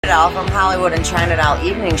Doll from Hollywood and China Doll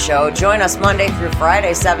Evening Show. Join us Monday through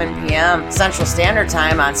Friday, 7 p.m. Central Standard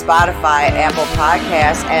Time on Spotify, Apple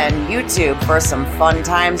Podcasts, and YouTube for some fun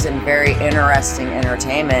times and very interesting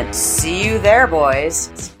entertainment. See you there,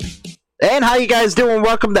 boys. And how you guys doing?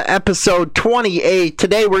 Welcome to episode 28.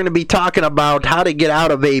 Today we're going to be talking about how to get out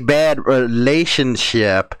of a bad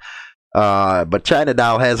relationship. But China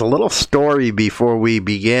Doll has a little story before we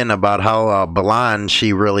begin about how blonde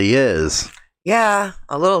she really is. Yeah,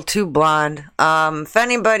 a little too blonde. If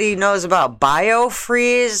anybody knows about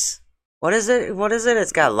BioFreeze, what is it?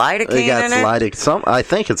 It's got lidocaine in it. I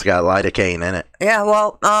think it's got lidocaine in it. Yeah,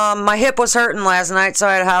 well, my hip was hurting last night, so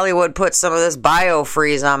I had Hollywood put some of this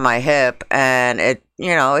BioFreeze on my hip, and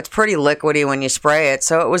it's pretty liquidy when you spray it,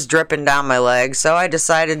 so it was dripping down my leg, so I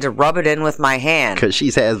decided to rub it in with my hand. Because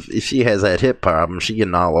she has that hip problem. She's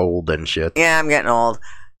getting all old and shit. Yeah, I'm getting old.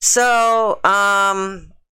 So,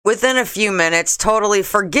 within a few minutes, totally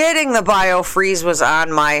forgetting the BioFreeze was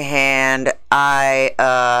on my hand, I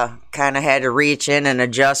kind of had to reach in and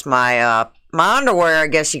adjust my my underwear, I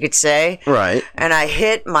guess you could say. Right. And I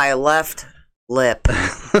hit my left lip.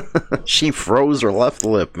 She froze her left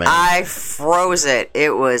lip, man. I froze it.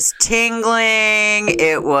 It was tingling.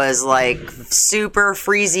 It was like super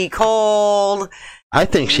freezy cold. I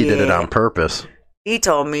think she did it on purpose. He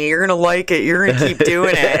told me, you're going to like it. You're going to keep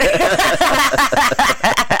doing it.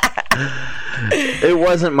 It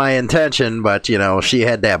wasn't my intention, but, she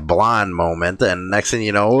had that blonde moment, and next thing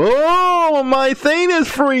you know, oh, my thing is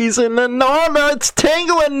freezing, and no, it's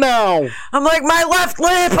tingling now. I'm like, my left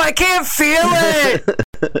lip, I can't feel it.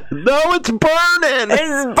 No, it's burning.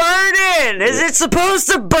 It's burning. Is it supposed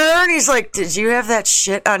to burn? He's like, did you have that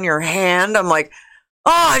shit on your hand? I'm like,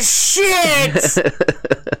 oh, shit.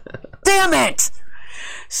 Damn it.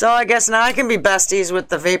 So I guess now I can be besties with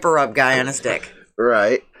the Vapor Rub guy on his dick.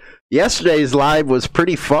 Right. Yesterday's live was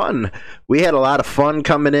pretty fun. We had a lot of fun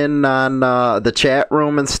coming in on the chat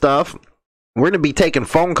room and stuff. We're going to be taking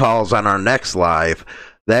phone calls on our next live.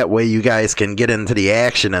 That way you guys can get into the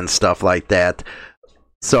action and stuff like that.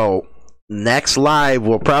 So next live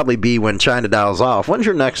will probably be when China Doll's off. When's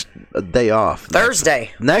your next day off?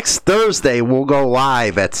 Thursday. Next Thursday we'll go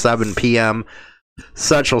live at 7 p.m.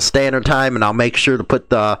 Central Standard Time, and I'll make sure to put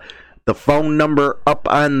the phone number up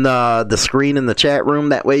on the screen in the chat room.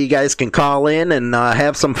 That way you guys can call in and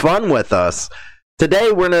have some fun with us.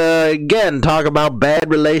 Today we're going to, again, talk about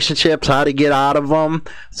bad relationships, how to get out of them.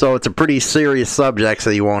 So it's a pretty serious subject, so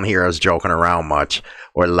you won't hear us joking around much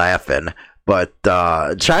or laughing. But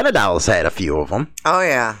China Doll's had a few of them. Oh,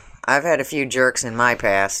 yeah. I've had a few jerks in my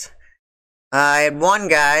past. I had one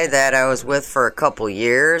guy that I was with for a couple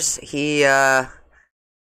years. He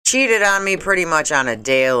cheated on me pretty much on a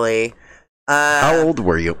daily. How old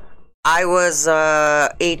were you? I was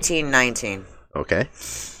 18, 19. Okay.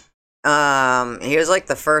 He was like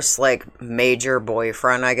the first major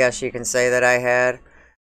boyfriend, I guess you can say, that I had.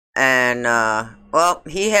 And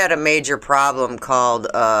he had a major problem called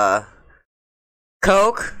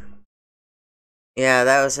coke. Yeah,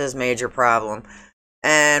 that was his major problem.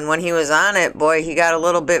 And when he was on it, boy, he got a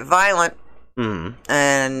little bit violent. Mm.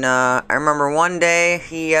 And I remember one day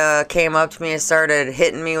he came up to me and started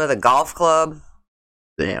hitting me with a golf club.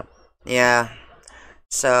 Damn. Yeah.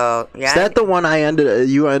 So, yeah. Is that the one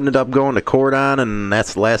you ended up going to court on, and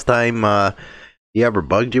that's the last time he ever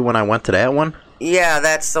bugged you when I went to that one? Yeah,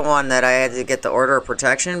 that's the one that I had to get the order of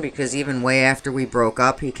protection because even way after we broke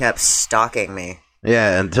up, he kept stalking me.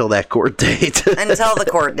 Yeah, until that court date. Until the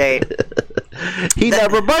court date. He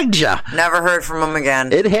never bugged you. Never heard from him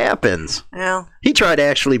again. It happens. Well, he tried to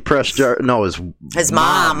actually press his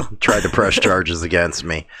mom tried to press charges against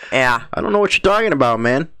me. Yeah. I don't know what you're talking about,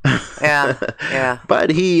 man. Yeah.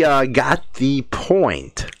 But he got the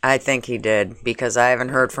point. I think he did, because I haven't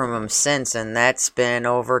heard from him since, and that's been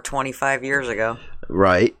over 25 years ago.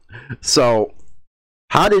 Right. So,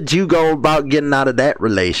 how did you go about getting out of that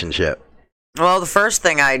relationship? Well, the first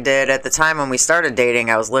thing I did at the time when we started dating,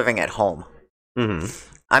 I was living at home. Mm-hmm.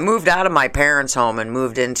 I moved out of my parents' home and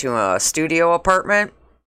moved into a studio apartment.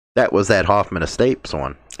 That was that Hoffman Estates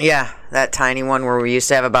one. Yeah, that tiny one where we used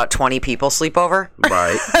to have about 20 people sleep over.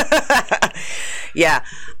 Right. Yeah,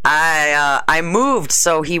 I moved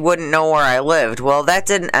so he wouldn't know where I lived. Well, that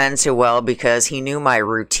didn't end too well because he knew my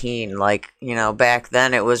routine. Back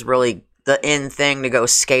then it was really the in thing to go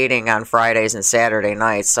skating on Fridays and Saturday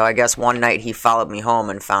nights. So I guess one night he followed me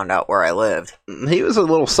home and found out where I lived. He was a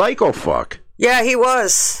little psycho fuck. Yeah, he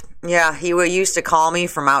was. Yeah, he used to call me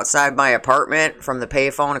from outside my apartment, from the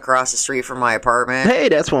payphone across the street from my apartment. Hey,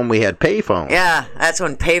 that's when we had payphones. Yeah, that's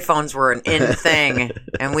when payphones were an in thing,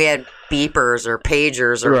 and we had beepers or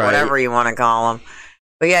pagers or whatever you want to call them.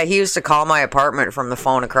 But yeah, he used to call my apartment from the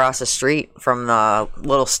phone across the street from the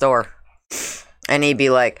little store. And he'd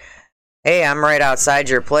be like, hey, I'm right outside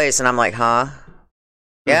your place. And I'm like, huh?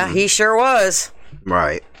 Yeah, he sure was.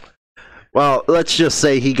 Right. Well, let's just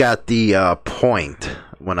say he got the point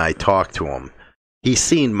when I talked to him. He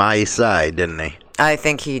seen my side, didn't he? I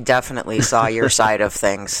think he definitely saw your side of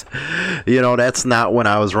things. You know, that's not when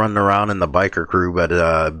I was running around in the biker crew,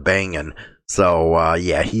 but banging. So,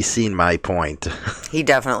 yeah, he seen my point. He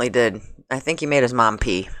definitely did. I think he made his mom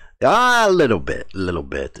pee. A little bit.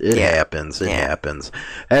 It happens. It happens.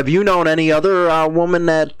 Have you known any other woman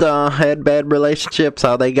that had bad relationships?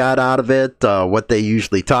 How they got out of it? What they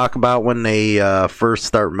usually talk about when they first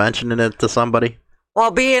start mentioning it to somebody?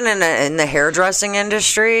 Well, being in the hairdressing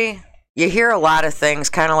industry, you hear a lot of things,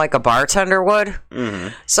 kind of like a bartender would. Mm-hmm.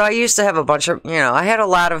 So I used to have a bunch of, I had a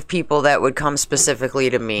lot of people that would come specifically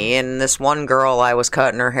to me. And this one girl, I was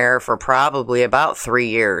cutting her hair for probably about 3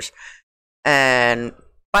 years. And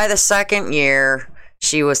by the second year,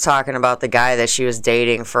 she was talking about the guy that she was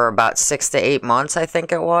dating for about 6 to 8 months, I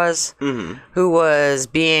think it was, who was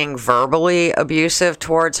being verbally abusive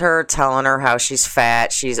towards her, telling her how she's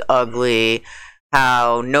fat, she's ugly,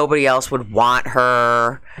 how nobody else would want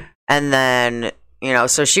her. And then,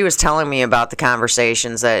 so she was telling me about the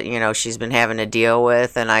conversations that, she's been having to deal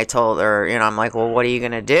with. And I told her, I'm like, well, what are you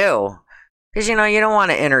going to do? Because, you don't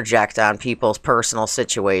want to interject on people's personal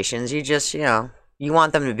situations. You just, you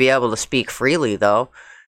want them to be able to speak freely, though.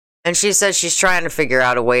 And she said she's trying to figure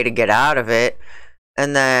out a way to get out of it.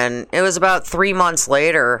 And then it was about 3 months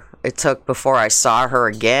later it took before I saw her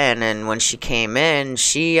again. And when she came in,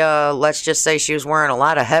 she, let's just say she was wearing a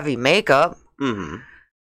lot of heavy makeup. Mm-hmm.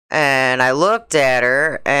 And I looked at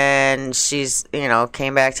her, and she's,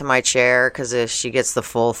 came back to my chair because she gets the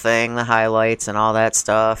full thing, the highlights and all that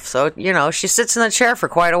stuff. So, she sits in the chair for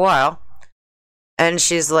quite a while. And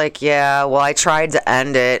she's like, yeah, well, I tried to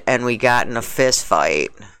end it, and we got in a fist fight.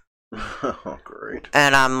 Oh, great.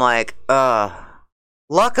 And I'm like,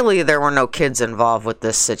 luckily there were no kids involved with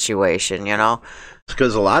this situation, It's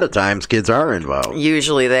because a lot of times kids are involved.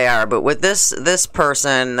 Usually they are, but with this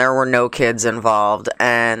person, there were no kids involved.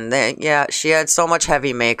 And she had so much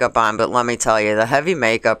heavy makeup on, but let me tell you, the heavy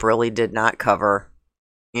makeup really did not cover.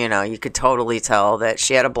 You could totally tell that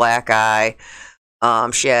she had a black eye.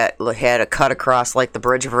 She had a cut across like the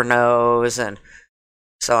bridge of her nose, and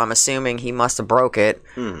so I'm assuming he must have broke it.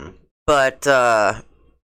 But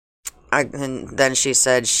and then she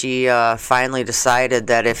said she finally decided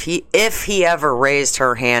that if he ever raised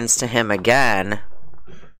her hands to him again,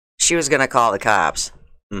 she was going to call the cops.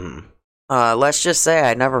 Let's just say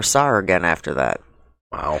I never saw her again after that.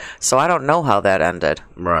 Wow. So I don't know how that ended.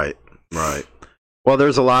 Right. Well,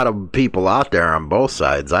 there's a lot of people out there on both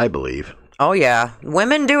sides, I believe. Oh, yeah.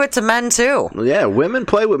 Women do it to men, too. Yeah, women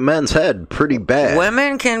play with men's head pretty bad.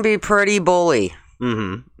 Women can be pretty bully.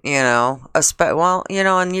 Mm-hmm. And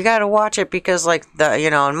you got to watch it because, like,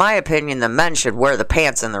 in my opinion, the men should wear the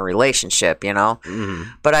pants in the relationship, Mm-hmm.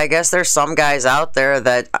 But I guess there's some guys out there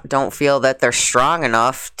that don't feel that they're strong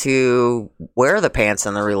enough to wear the pants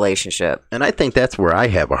in the relationship. And I think that's where I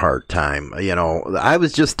have a hard time. I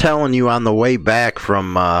was just telling you on the way back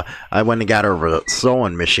from, I went and got her a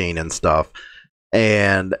sewing machine and stuff.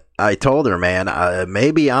 And I told her, man,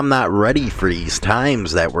 maybe I'm not ready for these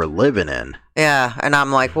times that we're living in. Yeah, and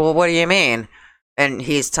I'm like, well, what do you mean? And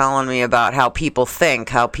he's telling me about how people think,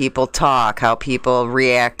 how people talk, how people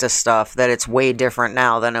react to stuff, that it's way different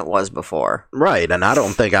now than it was before. Right, and I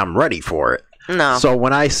don't think I'm ready for it. No. So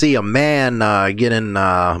when I see a man getting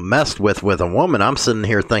messed with a woman, I'm sitting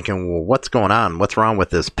here thinking, well, what's going on? What's wrong with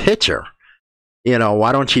this picture?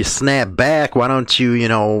 Why don't you snap back? Why don't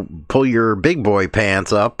you, pull your big boy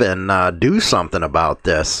pants up and do something about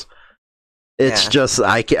this? It's just,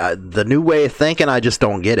 the new way of thinking, I just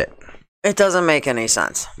don't get it. It doesn't make any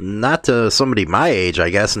sense. Not to somebody my age,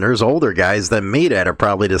 I guess, and there's older guys than me that are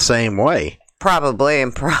probably the same way. Probably,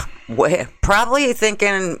 and probably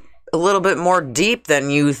thinking a little bit more deep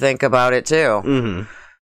than you think about it, too. Mm-hmm.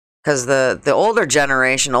 Because the older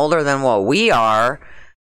generation, older than what we are,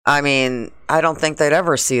 I mean, I don't think they'd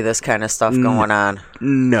ever see this kind of stuff going on.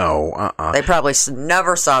 No. They probably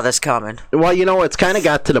never saw this coming. Well, it's kind of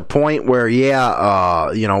got to the point where, we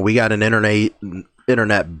got an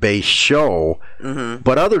internet-based show. Mm-hmm.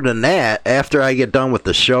 But other than that, after I get done with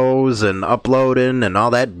the shows and uploading and all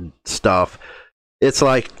that stuff, it's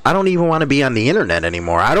like, I don't even want to be on the internet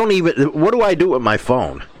anymore. What do I do with my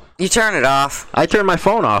phone? You turn it off. I turn my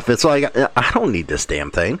phone off. It's like, I don't need this damn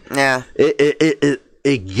thing. Yeah.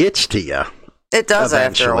 It gets to you. It does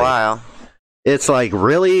eventually. after a while. It's like,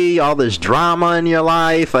 really, all this drama in your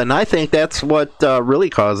life, and I think that's what really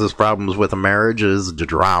causes problems with a marriage is the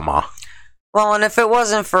drama. Well, and if it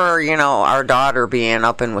wasn't for, our daughter being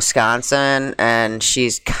up in Wisconsin and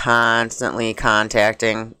she's constantly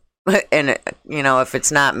contacting, and, if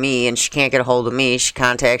it's not me and she can't get a hold of me, she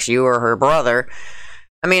contacts you or her brother.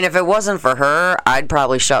 I mean, if it wasn't for her, I'd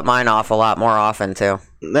probably shut mine off a lot more often, too.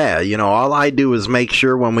 Yeah, all I do is make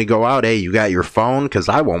sure when we go out, hey, you got your phone? Because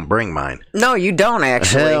I won't bring mine. No, you don't,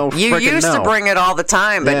 actually. Hell, you used to bring it all the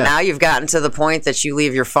time, but Yeah. now you've gotten to the point that you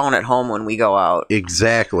leave your phone at home when we go out.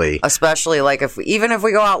 Exactly. Especially, like, even if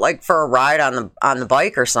we go out, like, for a ride on the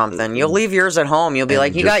bike or something, you'll leave yours at home. You'll be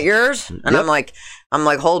like, you got yours? And Yep. I'm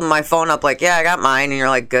like holding my phone up like, yeah, I got mine. And you're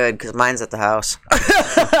like, good, because mine's at the house.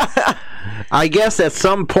 I guess at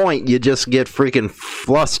some point you just get freaking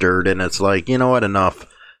flustered, and it's like, you know what, enough.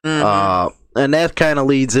 And that kind of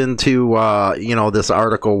leads into, this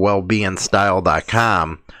article,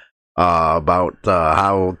 wellbeingstyle.com, about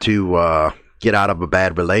how to get out of a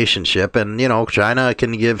bad relationship. And, China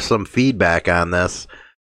can give some feedback on this.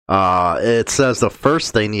 It says the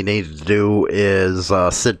first thing you need to do is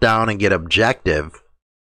sit down and get objective.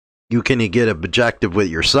 You can get objective with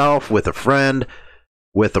yourself, with a friend,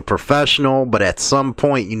 with a professional, but at some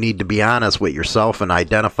point you need to be honest with yourself and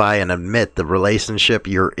identify and admit the relationship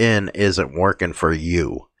you're in isn't working for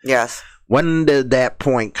you. Yes. When did that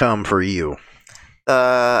point come for you?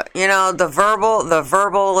 The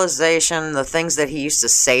verbalization, the things that he used to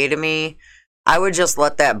say to me, I would just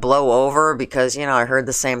let that blow over because, I heard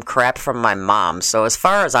the same crap from my mom. So as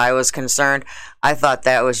far as I was concerned, I thought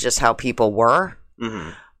that was just how people were. Mm-hmm.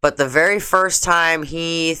 But the very first time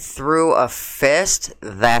he threw a fist,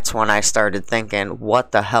 that's when I started thinking,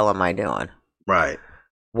 what the hell am I doing? Right.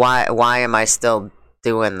 Why am I still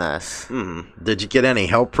doing this? Mm-hmm. Did you get any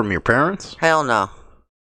help from your parents? Hell no.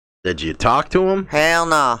 Did you talk to them? Hell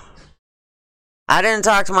no. I didn't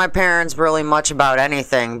talk to my parents really much about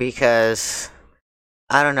anything because,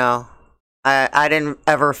 I don't know, I didn't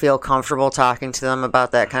ever feel comfortable talking to them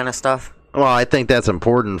about that kind of stuff. Well, I think that's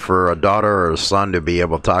important for a daughter or a son to be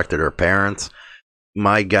able to talk to their parents.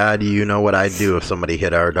 My God, you know what I'd do if somebody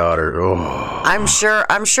hit our daughter. Oh. I'm sure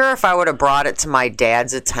if I would have brought it to my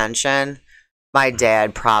dad's attention, my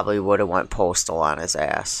dad probably would have went postal on his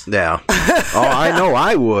ass. Yeah. Oh, I know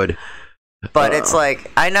I would. But it's like,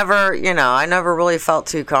 I never really felt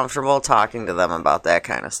too comfortable talking to them about that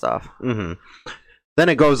kind of stuff. Mm-hmm. Then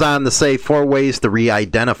it goes on to say 4 ways to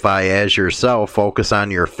re-identify as yourself. Focus on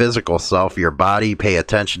your physical self, your body. Pay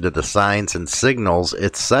attention to the signs and signals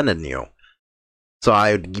it's sending you. So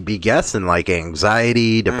I would be guessing like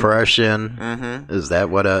anxiety, depression. Mm-hmm. Is that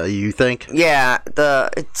what you think? Yeah,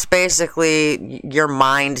 it's basically your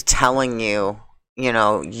mind telling you,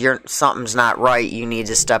 something's not right. You need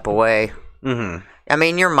to step away. Mm-hmm. I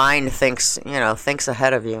mean, your mind thinks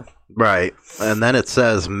ahead of you. Right. And then it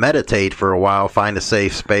says meditate for a while, find a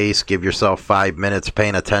safe space, give yourself 5 minutes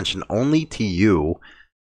paying attention only to you.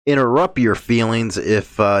 Interrupt your feelings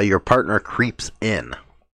if your partner creeps in.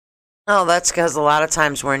 Oh, that's because a lot of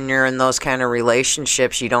times when you're in those kind of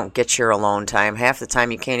relationships, you don't get your alone time. Half the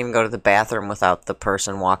time you can't even go to the bathroom without the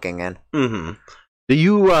person walking in. Mm-hmm. Do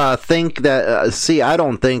you think that, I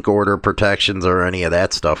don't think order protections or any of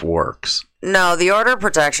that stuff works. No, the order of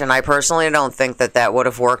protection, I personally don't think that would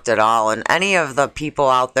have worked at all. And any of the people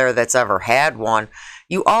out there that's ever had one,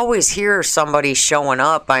 you always hear somebody showing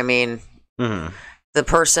up. I mean, the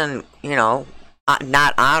person,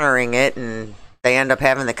 not honoring it, and they end up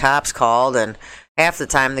having the cops called, and half the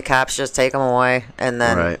time the cops just take them away, and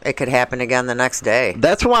then it could happen again the next day.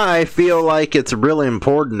 That's why I feel like it's really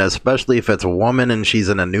important, especially if it's a woman and she's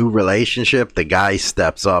in a new relationship, the guy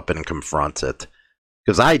steps up and confronts it.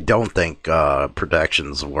 Because I don't think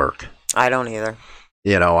protections work. I don't either.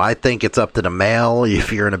 I think it's up to the male.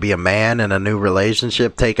 If you're going to be a man in a new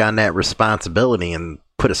relationship, take on that responsibility and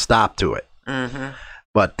put a stop to it. Mm-hmm.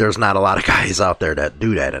 But there's not a lot of guys out there that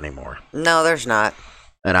do that anymore. No, there's not.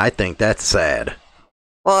 And I think that's sad.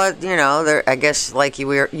 Well, I guess like you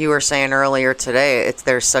were saying earlier today,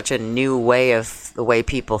 there's such a new way of the way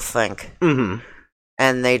people think. Mm-hmm.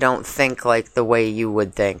 And they don't think like the way you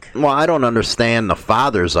would think. Well, I don't understand the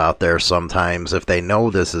fathers out there sometimes, if they know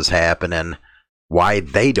this is happening, why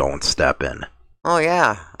they don't step in. Oh,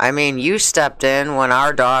 yeah. I mean, you stepped in when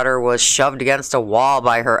our daughter was shoved against a wall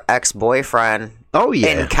by her ex-boyfriend. Oh,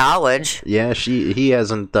 yeah. In college. Yeah, she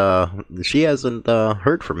hasn't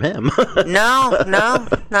heard from him. No,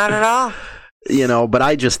 not at all. But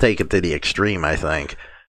I just take it to the extreme, I think.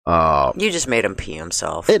 You just made him pee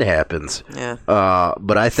himself. It happens. Yeah.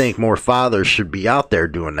 But I think more fathers should be out there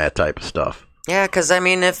doing that type of stuff. Yeah, because I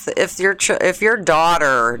mean, if your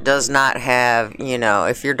daughter does not have,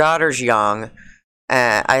 if your daughter's young,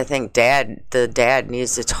 I think the dad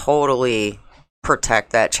needs to totally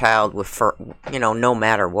protect that child no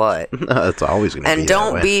matter what. It's always going to be And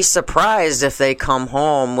don't be surprised if they come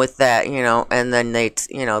home with that, and then they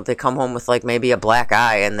come home with like maybe a black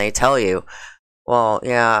eye and they tell you, well,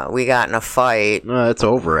 yeah, we got in a fight. It's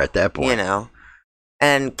over at that point.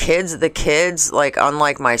 And the kids, like,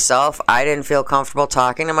 unlike myself, I didn't feel comfortable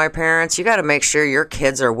talking to my parents. You got to make sure your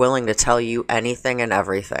kids are willing to tell you anything and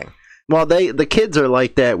everything. Well, the kids are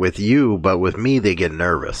like that with you, but with me, they get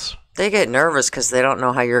nervous. They get nervous because they don't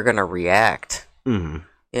know how you're going to react. Mm-hmm.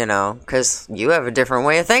 Because you have a different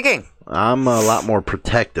way of thinking. I'm a lot more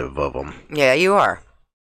protective of them. Yeah, you are.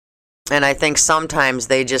 And I think sometimes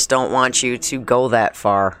they just don't want you to go that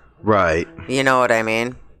far. Right. You know what I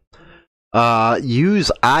mean? Use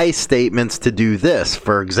I statements to do this.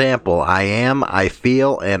 For example, I am, I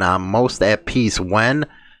feel, and I'm most at peace when.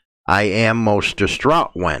 I am most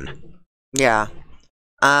distraught when. Yeah.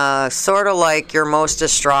 Sort of like you're most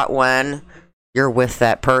distraught when you're with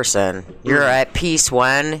that person. You're at peace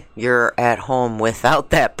when you're at home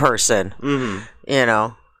without that person.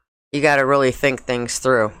 Mm-hmm. You got to really think things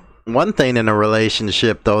through. One thing in a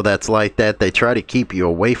relationship, though, that's like that, they try to keep you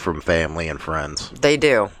away from family and friends. They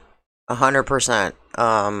do. 100%.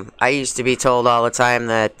 I used to be told all the time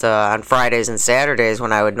that on Fridays and Saturdays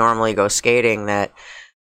when I would normally go skating that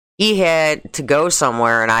he had to go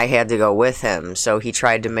somewhere and I had to go with him. So he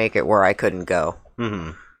tried to make it where I couldn't go.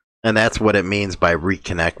 Mm-hmm. And that's what it means by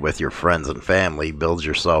reconnect with your friends and family. Build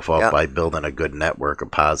yourself up by building a good network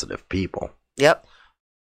of positive people. Yep.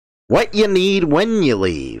 What you need when you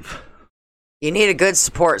leave. You need a good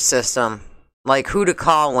support system. Like who to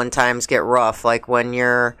call when times get rough. Like when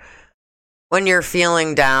you're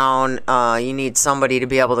feeling down, you need somebody to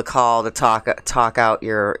be able to call to talk out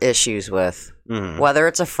your issues with. Mm-hmm. Whether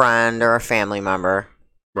it's a friend or a family member.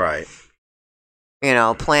 Right.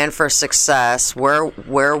 Plan for success.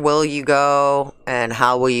 Where will you go and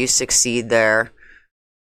how will you succeed there?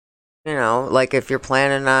 Like if you're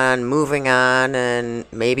planning on moving on and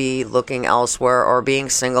maybe looking elsewhere or being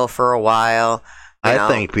single for a while. I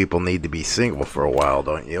think people need to be single for a while,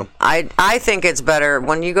 don't you? I think it's better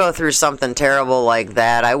when you go through something terrible like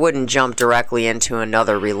that. I wouldn't jump directly into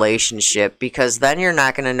another relationship because then you're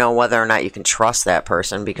not going to know whether or not you can trust that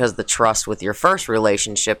person because the trust with your first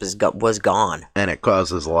relationship was gone. And it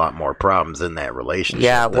causes a lot more problems in that relationship.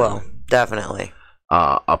 Yeah, well, definitely.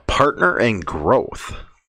 A partner in growth.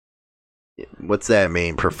 What's that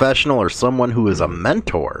mean? Professional or someone who is a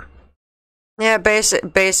mentor? Yeah,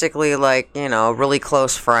 basically like, a really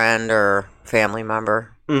close friend or family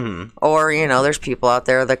member. Mm-hmm. Or, there's people out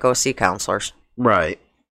there that go see counselors. Right.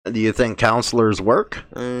 Do you think counselors work?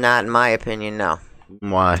 Not in my opinion, no.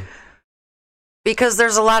 Why? Because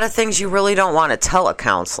there's a lot of things you really don't want to tell a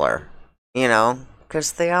counselor,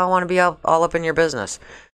 because they all want to be all up in your business.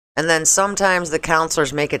 And then sometimes the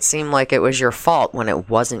counselors make it seem like it was your fault when it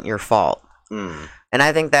wasn't your fault. Mm. And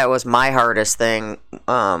I think that was my hardest thing,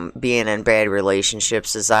 being in bad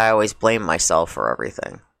relationships, is I always blame myself for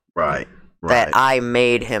everything. Right. That I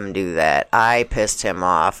made him do that. I pissed him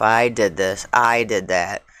off. I did this. I did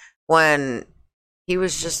that. When he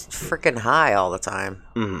was just freaking high all the time.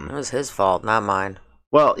 Mm-hmm. It was his fault, not mine.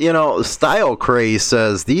 Well, Style Craze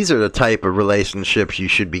says these are the type of relationships you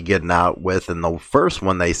should be getting out with. And the first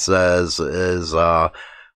one they says is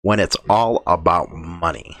when it's all about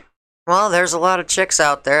money. Well, there's a lot of chicks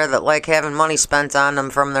out there that like having money spent on them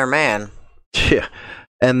from their man. Yeah.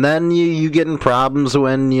 And then you get in problems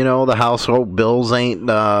when, the household bills ain't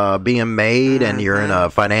being made and you're in a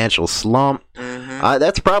financial slump. Mm-hmm.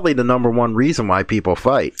 That's probably the number one reason why people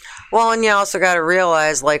fight. Well, and you also got to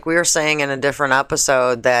realize, like we were saying in a different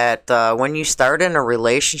episode, that when you start in a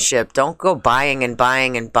relationship, don't go buying and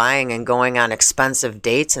buying and buying and going on expensive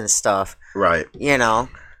dates and stuff. Right.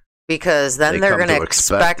 Because then they're going to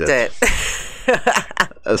expect it.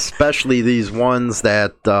 Especially these ones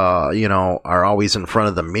that, are always in front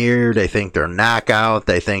of the mirror. They think they're knockout.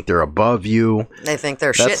 They think they're above you. They think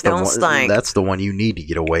their shit don't stink. That's the one you need to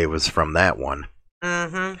get away with from that one.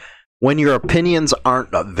 Mm-hmm. When your opinions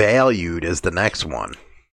aren't valued is the next one.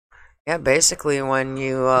 Yeah, basically when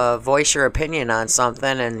you voice your opinion on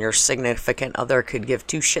something and your significant other could give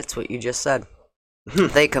two shits what you just said.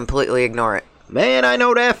 They completely ignore it. Man, I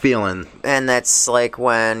know that feeling. And that's like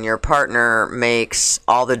when your partner makes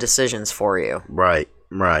all the decisions for you. Right.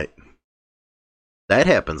 That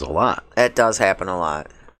happens a lot. It does happen a lot.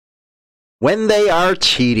 When they are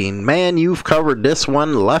cheating. Man, you've covered this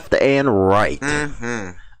one left and right.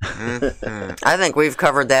 Mm-hmm. I think we've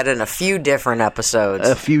covered that in a few different episodes.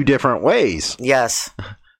 A few different ways. Yes.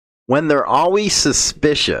 When they're always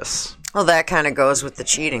suspicious. Well, that kind of goes with the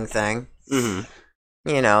cheating thing. Mm-hmm.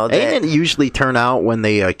 You know. Ain't it usually turn out when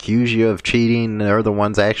they accuse you of cheating, they're the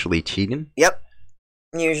ones actually cheating? Yep.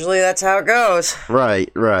 Usually that's how it goes.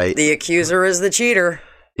 Right. The accuser is the cheater.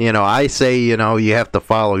 You know, I say, you have to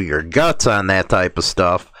follow your guts on that type of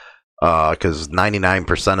stuff, because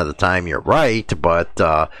 99% of the time you're right,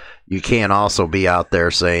 but you can't also be out there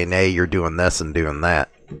saying, hey, you're doing this and doing that.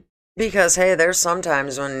 Because, hey, there's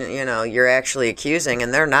sometimes when, you're actually accusing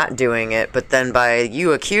and they're not doing it, but then by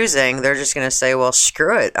you accusing, they're just going to say, well,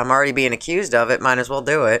 screw it. I'm already being accused of it. Might as well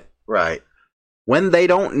do it. Right. When they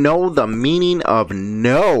don't know the meaning of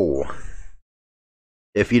no.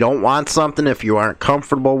 If you don't want something, if you aren't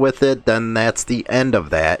comfortable with it, then that's the end of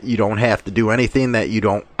that. You don't have to do anything that you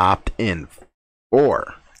don't opt in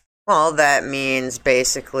for. Well, that means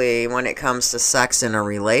basically when it comes to sex in a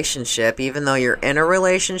relationship, even though you're in a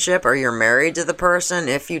relationship or you're married to the person,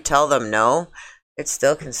 if you tell them no, it's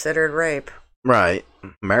still considered rape. Right.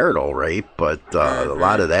 Marital rape, but a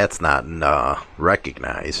lot of that's not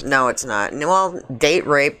recognized. No, it's not. Well, date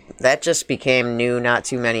rape, that just became new not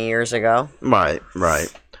too many years ago. Right.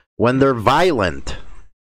 When they're violent.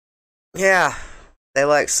 Yeah.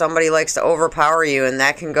 Somebody likes to overpower you, and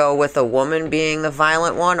that can go with a woman being the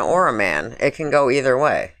violent one or a man. It can go either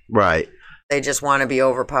way. Right. They just want to be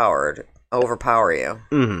overpower you.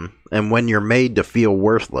 Mm-hmm. And when you're made to feel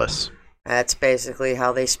worthless. That's basically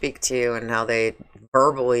how they speak to you and how they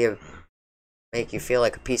verbally make you feel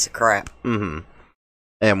like a piece of crap. Mm-hmm.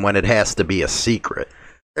 And when it has to be a secret.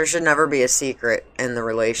 There should never be a secret in the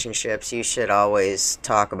relationships. You should always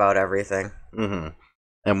talk about everything. Mm-hmm.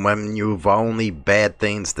 And when you've only bad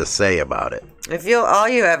things to say about it. If all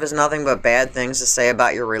you have is nothing but bad things to say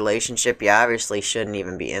about your relationship, you obviously shouldn't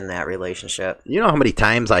even be in that relationship. You know how many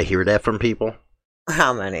times I hear that from people?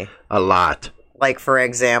 How many? A lot. Like, for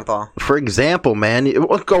example? For example, man,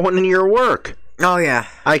 what's going in your work? Oh, yeah.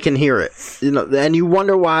 I can hear it. And you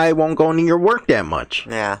wonder why I won't go into your work that much.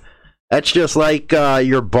 Yeah. That's just like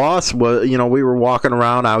your boss was, we were walking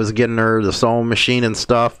around. I was getting her the sewing machine and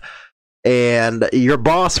stuff. And your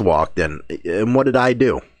boss walked in. And what did I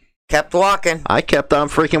do? Kept walking. I kept on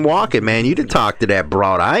freaking walking, man. You didn't talk to that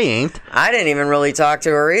broad. I ain't. I didn't even really talk to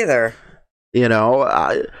her either.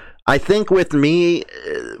 I think with me,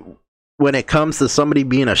 when it comes to somebody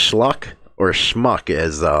being a schluck or schmuck,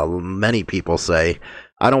 as many people say,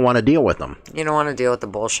 I don't want to deal with them. You don't want to deal with the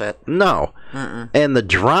bullshit. No. Mm-mm. And the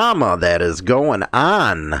drama that is going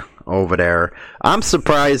on over there, I'm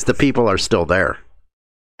surprised the people are still there.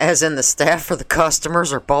 As in the staff or the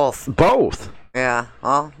customers or both? Both. Yeah.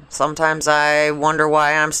 Well, sometimes I wonder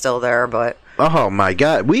why I'm still there, but... Oh, my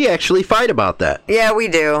God. We actually fight about that. Yeah, we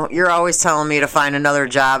do. You're always telling me to find another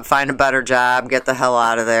job, find a better job, get the hell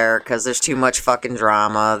out of there, because there's too much fucking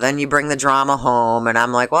drama. Then you bring the drama home, and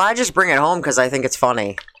I'm like, well, I just bring it home because I think it's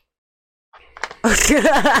funny.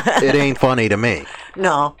 It ain't funny to me.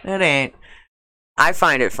 No, it ain't. I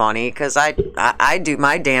find it funny because I do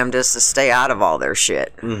my damnedest to stay out of all their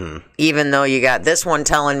shit. Mm-hmm. Even though you got this one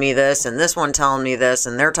telling me this and this one telling me this,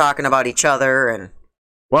 and they're talking about each other. And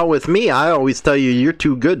well, with me, I always tell you, you're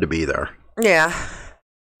too good to be there. Yeah,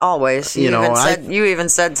 always. You even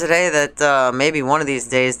said today that maybe one of these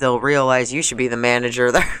days they'll realize you should be the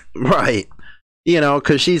manager there. Right.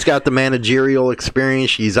 Because she's got the managerial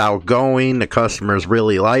experience. She's outgoing. The customers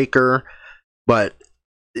really like her. But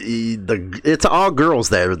it's all girls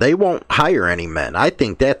there. They won't hire any men. I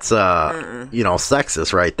think that's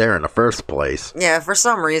sexist right there in the first place. Yeah, for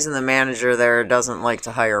some reason the manager there doesn't like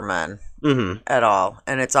to hire men at all,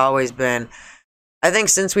 and it's always been. I think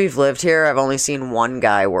since we've lived here, I've only seen one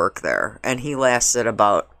guy work there, and he lasted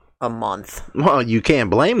about a month. Well, you can't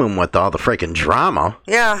blame him with all the freaking drama.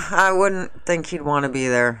 Yeah, I wouldn't think he'd want to be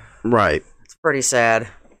there. Right. It's pretty sad.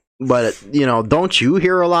 But don't you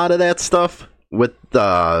hear a lot of that stuff? With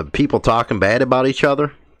people talking bad about each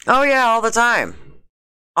other? Oh, yeah, all the time.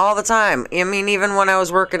 All the time. I mean, even when I was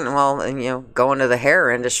working, going to the hair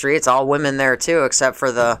industry, it's all women there, too, except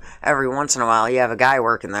for every once in a while, you have a guy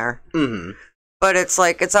working there. Mm-hmm. But it's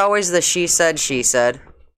like, it's always the she said, she said.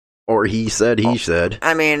 Or he said, he said.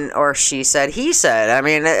 I mean, or she said, he said. I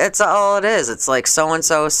mean, it's all it is. It's like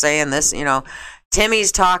so-and-so saying this,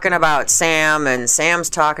 Timmy's talking about Sam, and Sam's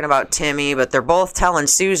talking about Timmy, but they're both telling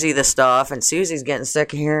Susie the stuff, and Susie's getting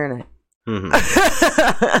sick of hearing it.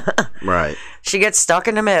 Mm-hmm. Right. She gets stuck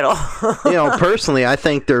in the middle. Personally, I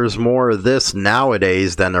think there's more of this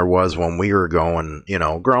nowadays than there was when we were growing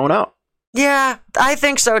up. Yeah, I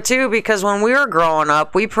think so too, because when we were growing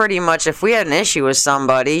up, we pretty much, if we had an issue with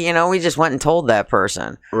somebody, you know, we just went and told that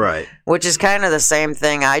person. Right. Which is kind of the same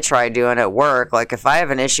thing I try doing at work. Like, if I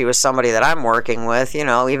have an issue with somebody that I'm working with, you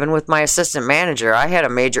know, even with my assistant manager, I had a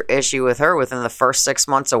major issue with her within the first 6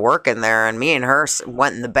 months of working there, and me and her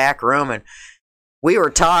went in the back room and we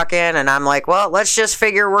were talking, and I'm like, well, let's just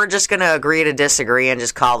figure we're just going to agree to disagree and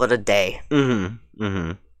just call it a day. Mm-hmm.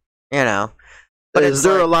 Mm-hmm. You know? But is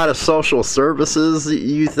there a lot of social services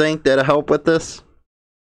you think that help with this?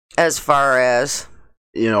 As far as?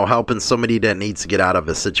 You know, helping somebody that needs to get out of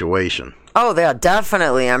a situation. Oh, yeah,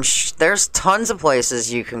 definitely. There's tons of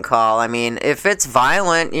places you can call. I mean, if it's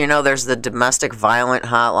violent, you know, there's the domestic violent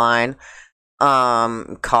hotline.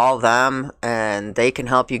 Call them and they can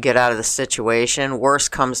help you get out of the situation.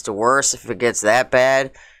 Worst comes to worst, if it gets that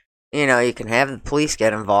bad, you know, you can have the police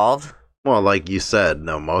get involved. Well, like you said,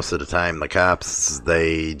 no, most of the time the cops,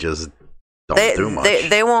 they just don't do much.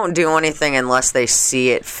 They won't do anything unless they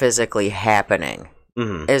see it physically happening,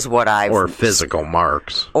 is what I've... Or physical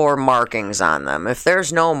marks. Or markings on them. If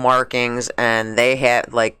there's no markings and they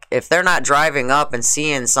have, like, if they're not driving up and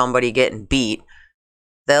seeing somebody getting beat,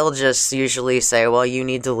 they'll just usually say, well, you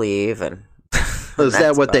need to leave, and... Is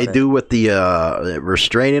that what they do with the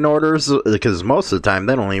restraining orders? Because most of the time,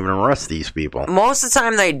 they don't even arrest these people. Most of the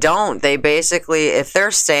time, they don't. They basically, if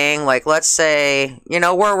they're staying, like, let's say, you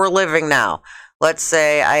know, where we're living now. Let's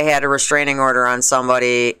say I had a restraining order on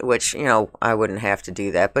somebody, which, you know, I wouldn't have to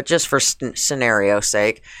do that, but just for scenario's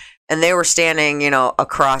sake. And they were standing, you know,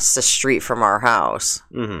 across the street from our house.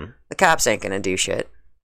 Mm-hmm. The cops ain't going to do shit.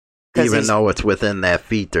 Even though it's within that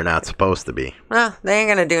feet, they're not supposed to be. Well, they ain't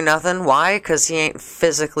going to do nothing. Why? Because he ain't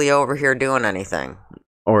physically over here doing anything.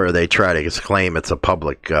 Or they try to claim it's a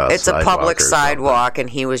public sidewalk. It's a public sidewalk, and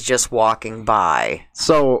he was just walking by.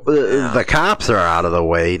 So the cops are out of the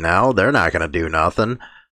way now. They're not going to do nothing.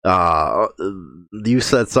 You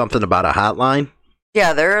said something about a hotline?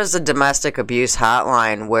 Yeah, there is a domestic abuse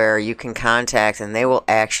hotline where you can contact, and they will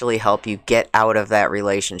actually help you get out of that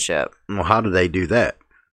relationship. Well, how do they do that?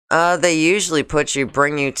 They usually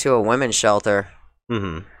bring you to a women's shelter.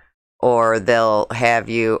 Mm-hmm. Or they'll have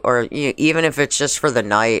you, or even if it's just for the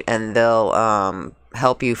night, and they'll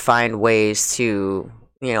help you find ways to,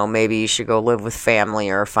 you know, maybe you should go live with family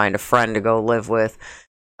or find a friend to go live with.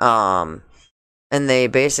 And they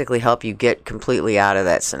basically help you get completely out of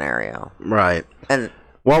that scenario. Right. And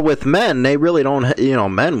well, with men, they really don't, you know,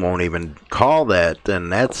 men won't even call that,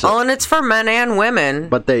 and that's... Oh, and it's for men and women.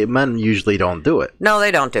 But men usually don't do it. No,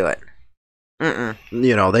 they don't do it. Mm-mm.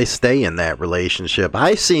 You know, they stay in that relationship.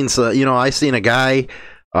 I seen a guy,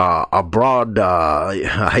 a broad,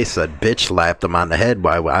 I said bitch slapped him on the head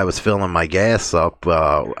while I was filling my gas up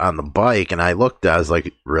on the bike, and I looked, I was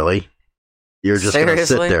like, really? You're just going to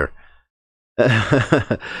sit there?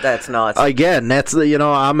 That's nuts. Again, that's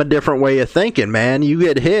I'm a different way of thinking, man. You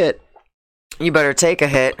get hit, you better take a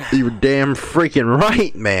hit. You're damn freaking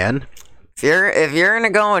right, man. If you're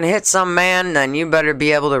gonna go and hit some man, then you better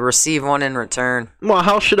be able to receive one in return. Well,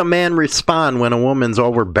 how should a man respond when a woman's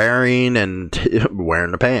overbearing and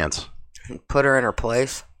wearing the pants? Put her in her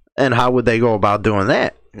place. And how would they go about doing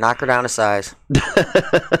that? Knock her down a size.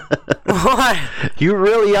 What? You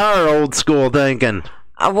really are old school thinking.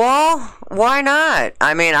 Well, why not?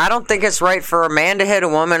 I mean, I don't think it's right for a man to hit a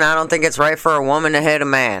woman. I don't think it's right for a woman to hit a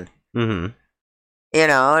man. Mm-hmm. You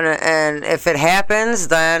know, and if it happens,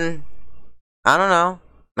 then, I don't know.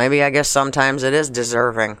 Maybe I guess sometimes it is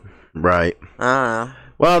deserving. Right. I don't know.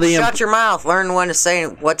 Well, shut your mouth. Learn when to say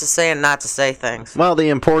what to say and not to say things. Well, the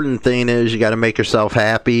important thing is you got to make yourself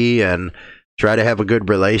happy and try to have a good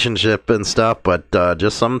relationship and stuff, but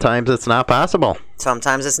just sometimes it's not possible.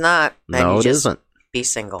 Sometimes it's not. No, it isn't. Be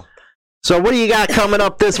single. So what do you got coming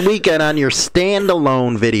up this weekend on your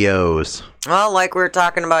standalone videos? Well, like we were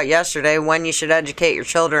talking about yesterday, when you should educate your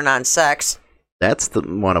children on sex. That's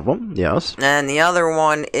one of them, yes. And the other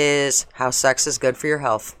one is how sex is good for your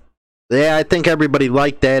health. Yeah, I think everybody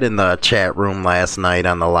liked that in the chat room last night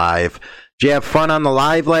on the live. Did you have fun on the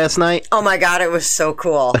live last night? Oh my God, it was so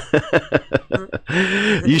cool.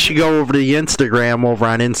 You should go over to the Instagram over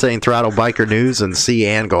on Insane Throttle Biker News and see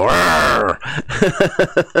Ann go,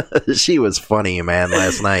 she was funny, man,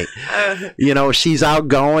 last night. You know, she's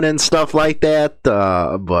outgoing and stuff like that,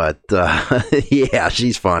 but yeah,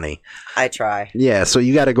 she's funny. I try. Yeah, so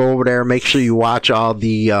you got to go over there. Make sure you watch all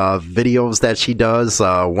the videos that she does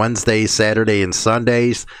Wednesdays, Saturday, and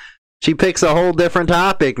Sundays. She picks a whole different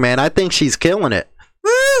topic, man. I think she's killing it.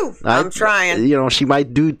 Woo! I'm trying. You know, she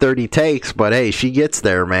might do 30 takes, but hey, she gets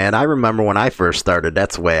there, man. I remember when I first started,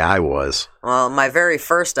 that's the way I was. Well, my very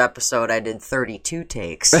first episode, I did 32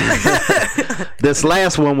 takes. This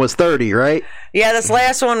last one was 30, right? Yeah, this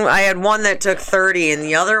last one, I had one that took 30, and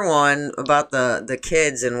the other one about the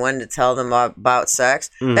kids and when to tell them about sex,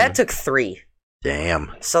 that took 3.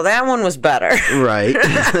 Damn. So that one was better. Right.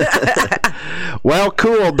 Well,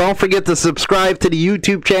 cool. Don't forget to subscribe to the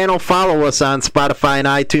YouTube channel. Follow us on Spotify and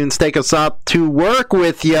iTunes. Take us up to work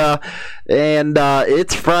with you. And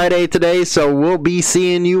it's Friday today, so we'll be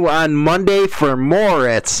seeing you on Monday for more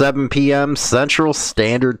at 7 p.m. Central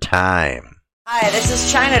Standard Time. Hi, this is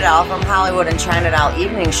China Doll from Hollywood and China Doll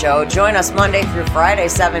Evening Show. Join us Monday through Friday,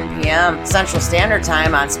 7 p.m. Central Standard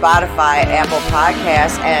Time on Spotify, Apple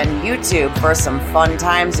Podcasts, and YouTube for some fun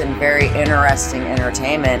times and very interesting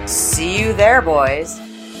entertainment. See you there, boys.